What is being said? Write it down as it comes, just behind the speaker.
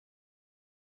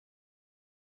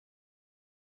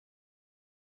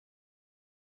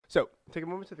So take a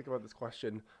moment to think about this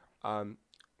question.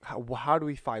 How do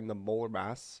we find the molar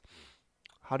mass?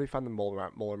 How do we find the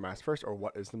molar mass first, or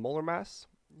what is the molar mass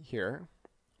here?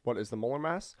 What is the molar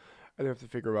mass? And then we have to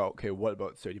figure out, okay, what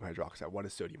about sodium hydroxide? What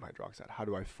is sodium hydroxide? How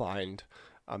do I find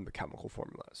the chemical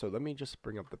formula? So let me just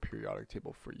bring up the periodic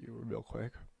table for you real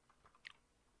quick.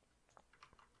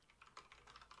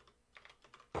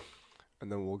 And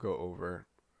then we'll go over,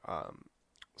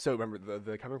 so remember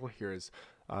the chemical here is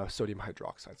sodium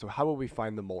hydroxide. So how will we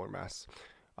find the molar mass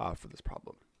for this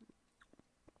problem?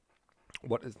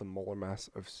 What is the molar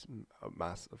mass of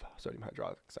sodium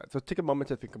hydroxide? So take a moment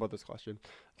to think about this question.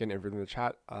 Again, everyone in the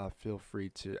chat, feel free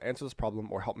to answer this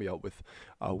problem or help me out with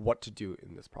what to do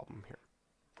in this problem here.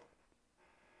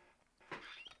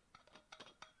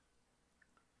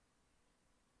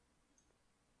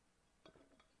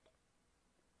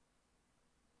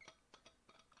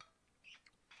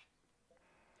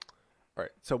 All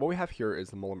right, so what we have here is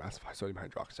the molar mass of sodium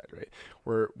hydroxide, right?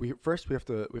 We have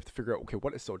to figure out, okay,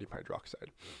 what is sodium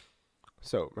hydroxide?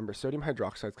 So remember, sodium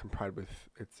hydroxide is comprised with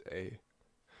its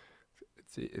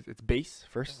base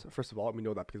first of all. We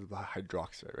know that because of the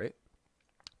hydroxide, right?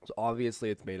 So obviously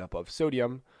it's made up of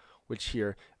sodium, which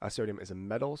here sodium is a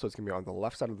metal, so it's gonna be on the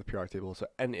left side of the periodic table. So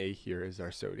Na here is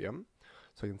our sodium,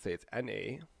 so I can say it's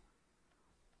Na.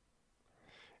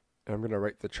 And I'm going to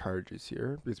write the charges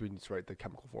here because we need to write the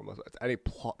chemical formula. So it's Na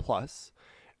plus,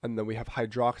 and then we have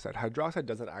hydroxide. Hydroxide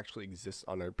doesn't actually exist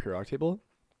on our periodic table.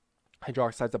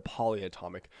 Hydroxide is a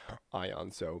polyatomic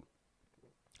ion, so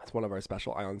it's one of our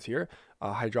special ions here.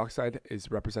 Hydroxide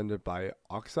is represented by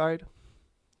oxide,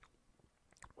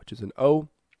 which is an O,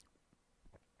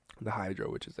 the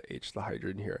hydro, which is the H, the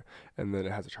hydrogen here, and then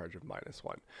it has a charge of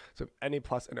 -1. So Na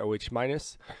plus and OH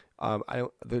minus,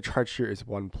 the charge here is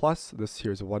 1 plus, this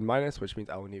here is a 1 minus, which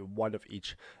means I will need one of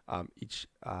each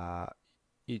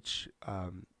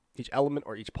element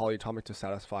or each polyatomic to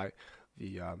satisfy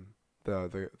the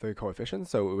coefficient.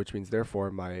 So which means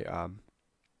therefore my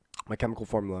my chemical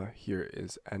formula here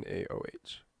is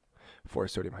NaOH for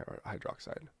sodium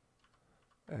hydroxide.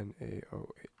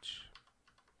 NaOH.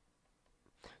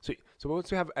 So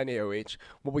once we have NaOH,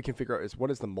 what we can figure out is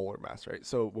what is the molar mass, right?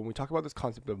 So when we talk about this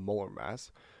concept of molar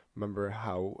mass, remember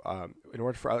how in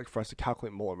order for us to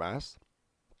calculate molar mass,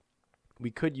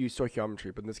 we could use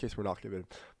stoichiometry, but in this case we're not given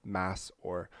mass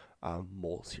or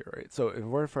moles here, right? So in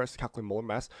order for us to calculate molar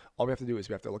mass, all we have to do is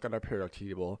we have to look at our periodic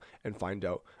table and find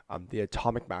out the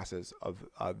atomic masses of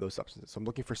those substances. So I'm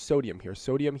looking for sodium here.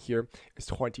 Sodium here is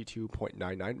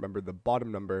 22.99. Remember the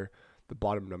bottom number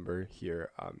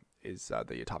here is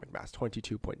the atomic mass,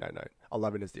 22.99.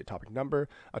 11 is the atomic number.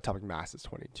 Atomic mass is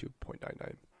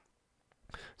 22.99.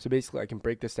 So basically, I can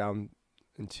break this down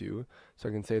into, so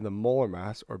I can say the molar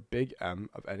mass, or big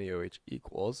M of NaOH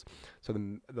equals, so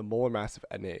the molar mass of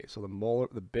Na, so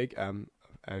the big M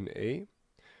of Na,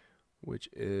 which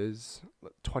is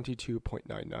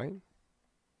 22.99.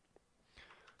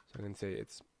 So I can say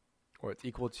it's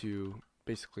equal to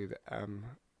basically the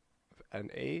M of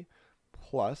Na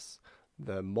plus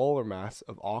the molar mass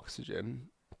of oxygen,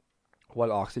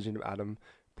 one oxygen atom,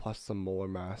 plus the molar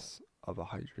mass of a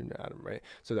hydrogen atom, right?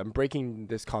 So I'm breaking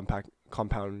this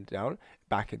compound down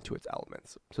back into its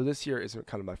elements. So this here is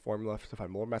kind of my formula to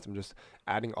find molar mass. I'm just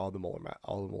adding all the molar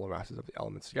masses of the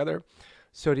elements together.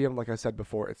 Sodium, like I said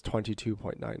before, it's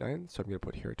 22.99. So I'm going to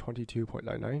put here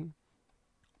 22.99.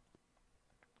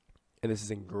 And this is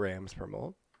in grams per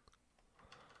mole,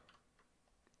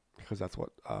 because that's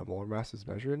what molar mass is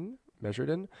measured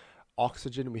in.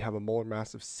 Oxygen, we have a molar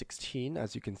mass of 16,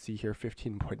 as you can see here,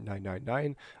 15.999.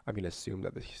 I'm going to assume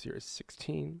that this here is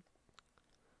 16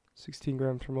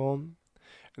 grams per mole. And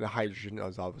the hydrogen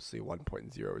is obviously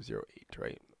 1.008,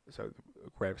 right? So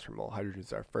grams per mole. Hydrogen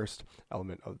is our first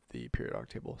element of the periodic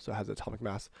table, so it has an atomic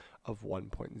mass of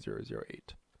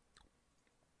 1.008.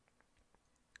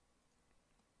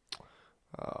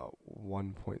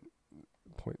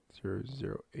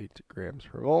 1.008 grams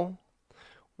per mole,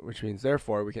 which means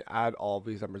therefore we can add all of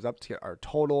these numbers up to get our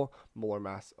total molar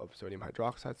mass of sodium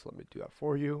hydroxide. So let me do that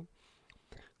for you.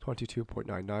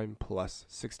 22.99 plus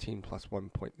 16 plus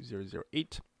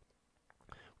 1.008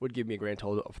 would give me a grand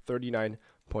total of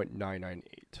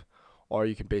 39.998. Or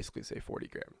you can basically say 40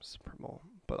 grams per mole,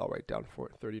 but I'll write down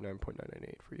for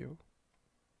 39.998 for you.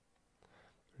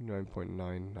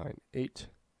 39.998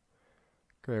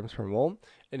 grams per mole.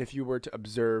 And if you were to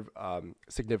observe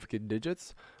significant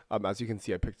digits, as you can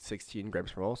see, I picked 16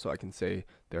 grams per mole, so I can say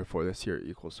therefore this here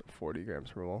equals 40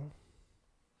 grams per mole,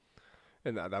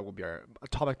 and that will be our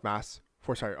atomic mass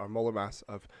our molar mass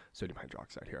of sodium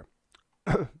hydroxide here.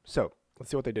 So let's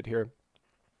see what they did here.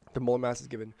 The molar mass is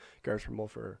given grams per mole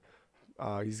for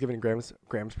he's given grams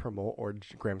per mole or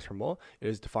grams per mole. It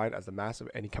is defined as the mass of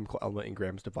any chemical element in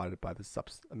grams divided by the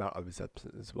amount of the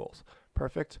substance moles.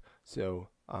 Perfect. So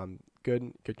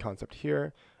good concept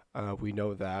here. We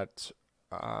know that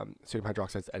sodium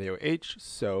hydroxide is NaOH,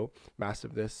 so mass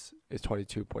of this is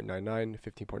 22.99,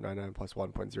 15.99 plus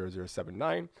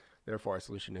 1.0079. Therefore, our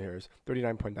solution here is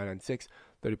 39.996.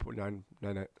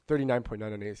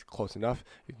 39.998 is close enough.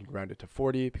 You can round it to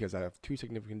 40 because I have two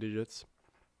significant digits.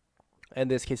 In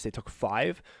this case, they took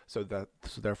 5, so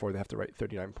therefore they have to write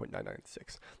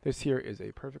 39.996. This here is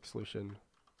a perfect solution.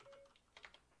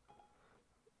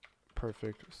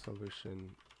 Perfect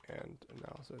solution and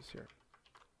analysis here.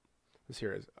 This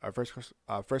here is our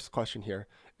first question here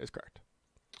is correct.